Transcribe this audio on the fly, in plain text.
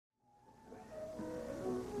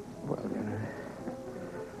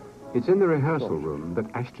It's in the rehearsal room that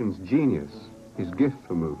Ashton's genius, his gift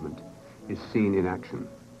for movement, is seen in action.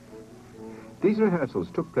 These rehearsals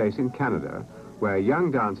took place in Canada, where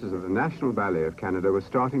young dancers of the National Ballet of Canada were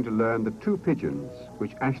starting to learn the two Pigeons,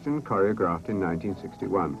 which Ashton choreographed in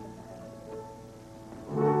 1961.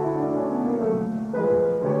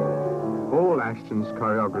 All Ashton's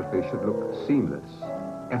choreography should look seamless,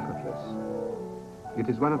 effortless. It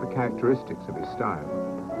is one of the characteristics of his style.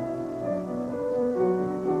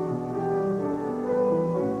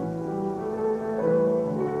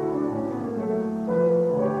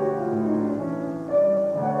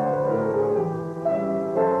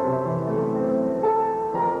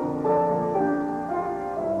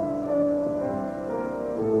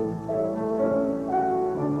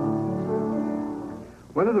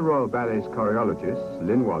 One of the Royal Ballet's choreologists,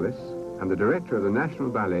 Wallis, and the director of the National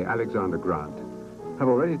Ballet, Alexander Grant, have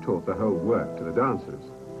already taught the whole work to the dancers.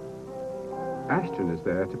 Ashton is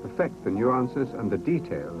there to perfect the nuances and the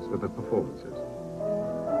details of the performances.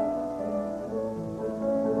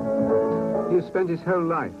 He has spent his whole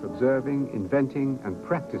life observing, inventing, and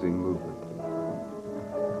practicing movement.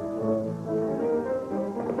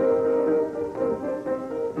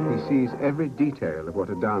 He sees every detail of what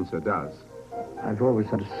a dancer does. I've always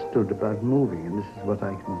understood about moving, and this is what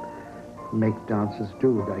I can make dancers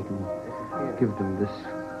do. I can give them this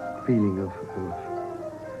feeling of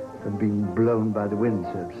being blown by the wind,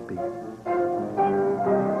 so to speak.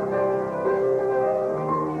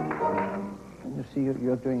 And you see,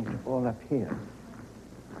 you're doing it all up here.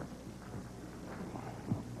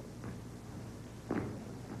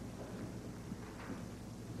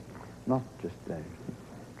 Not just there.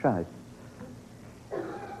 Try it.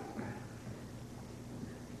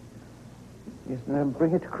 Yes, now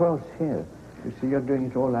bring it across here. You see, you're doing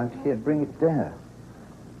it all out here. Bring it there.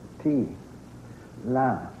 T.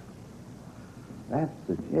 La. That's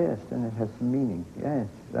it. Yes, then it has some meaning. Yes,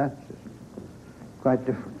 that's it. Quite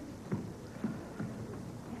different.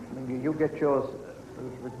 You get yours a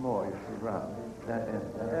little bit more, you see, round.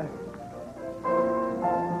 There.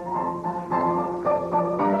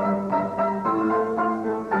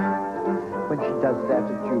 When she does that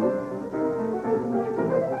at you,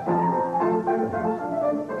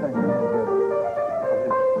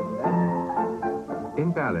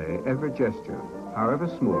 in ballet, every gesture, however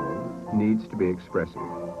small, needs to be expressive.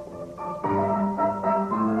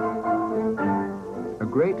 A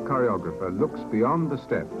great choreographer looks beyond the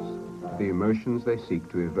steps to the emotions they seek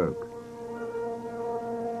to evoke.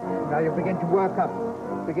 Now you begin to work up.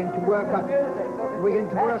 Begin to work up. Begin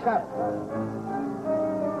to work up.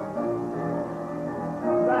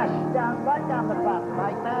 Rush down, right down the front,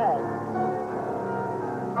 like mad.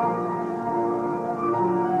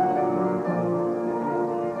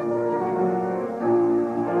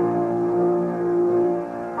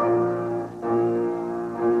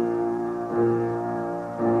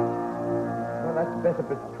 Better,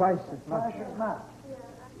 but twice as much.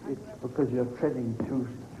 It's because you're treading too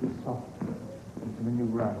soft when you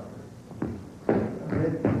run.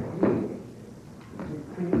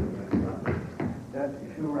 That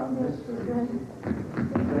if you run this way, you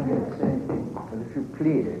don't get the same thing. But if you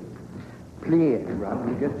plie it run,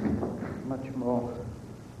 you get much more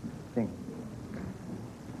thing.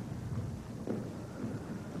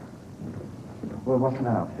 Well, what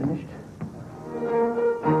now? Finished?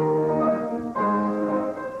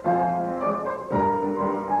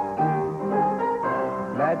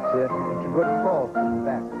 That's it. It's a good fall from the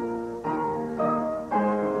back.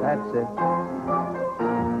 That's it.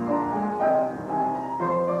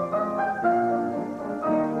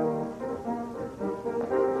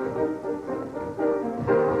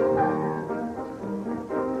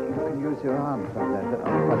 You can use your arms like that.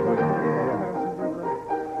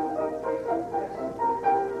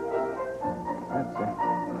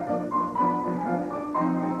 That's it.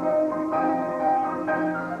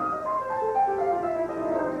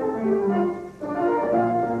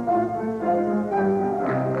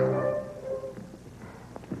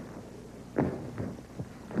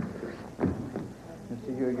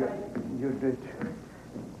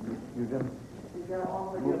 You go on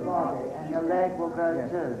with your body, and your leg will go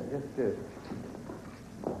too. Just do it.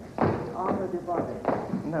 On with your body.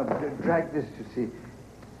 No, but drag this, you see.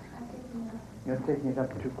 You're taking it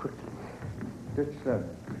up too quickly. Do it slowly.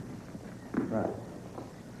 Right.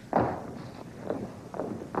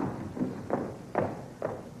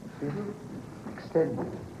 See? Extend it.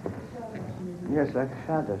 Yes, like a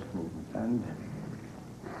shadow movement. And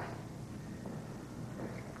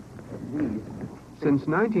these. Since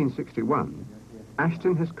 1961,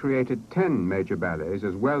 Ashton has created 10 major ballets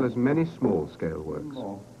as well as many small-scale works.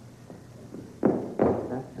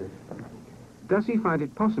 That's it. does he find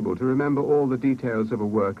it possible to remember all the details of a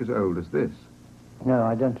work as old as this? No,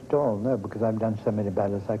 I don't at all, no, because I've done so many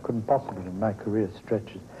ballets, I couldn't possibly in my career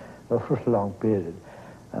stretch it over a long period.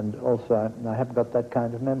 And also, I haven't got that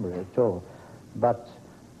kind of memory at all. But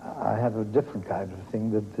I have a different kind of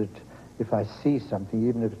thing that if I see something,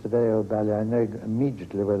 even if it's a very old ballet, I know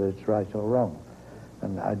immediately whether it's right or wrong.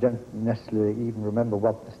 And I don't necessarily even remember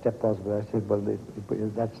what the step was, but I said, well,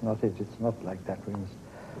 that's not it. It's not like that. We must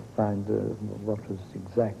find what was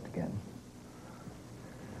exact again.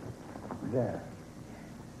 There.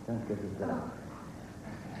 Don't get it down.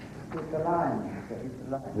 It's the line. It's the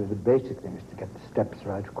line. The basic thing is to get the steps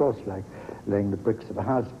right, of course, like laying the bricks of a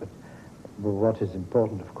house. But what is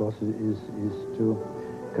important, of course, is to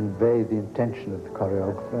convey the intention of the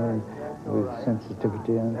choreographer with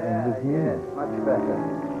sensitivity and with meaning. Yes, much better.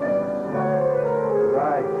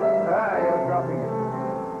 Right. You're dropping it.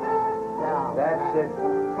 Now, That's it.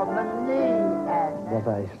 from the knee and... What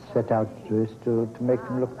I set out to do is to make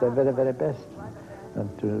them look their very, very best, and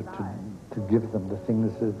to give them the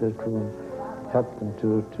things that will help them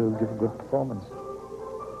to give a good performance.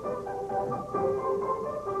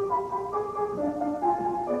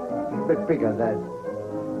 A bit bigger, that.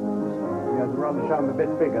 You have to run the show a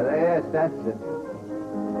bit bigger. Yes, that's it.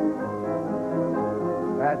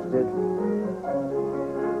 That's it.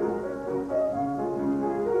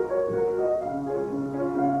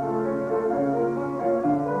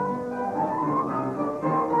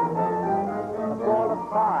 A ball of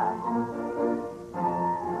fire.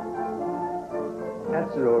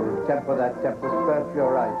 That's it, all. Tempo, that tempo's perfect,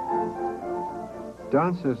 you're right.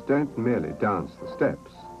 Dancers don't merely dance the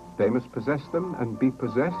steps. They must possess them and be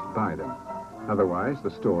possessed by them. Otherwise,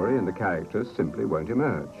 the story and the characters simply won't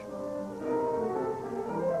emerge.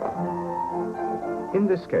 In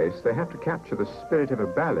this case, they have to capture the spirit of a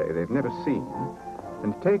ballet they've never seen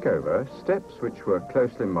and take over steps which were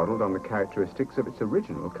closely modelled on the characteristics of its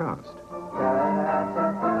original cast.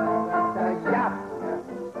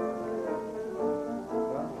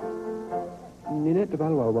 Ninette de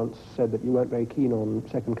Valois once said that you weren't very keen on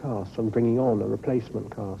second casts, on bringing on a replacement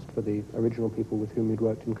cast for the original people with whom you'd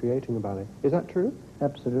worked in creating the ballet. Is that true?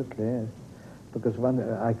 Absolutely, yes. Because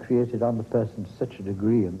I created on the person to such a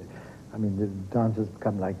degree, and I mean, the dancers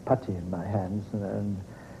become like putty in my hands, and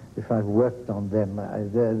if I've worked on them,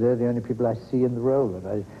 they're the only people I see in the role.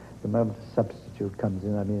 And the moment a substitute comes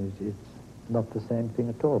in, I mean, it's not the same thing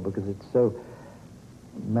at all, because it's so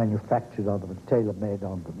manufactured on them, tailor-made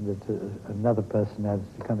on them, that another personality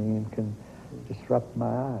coming in can disrupt my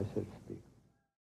eyes.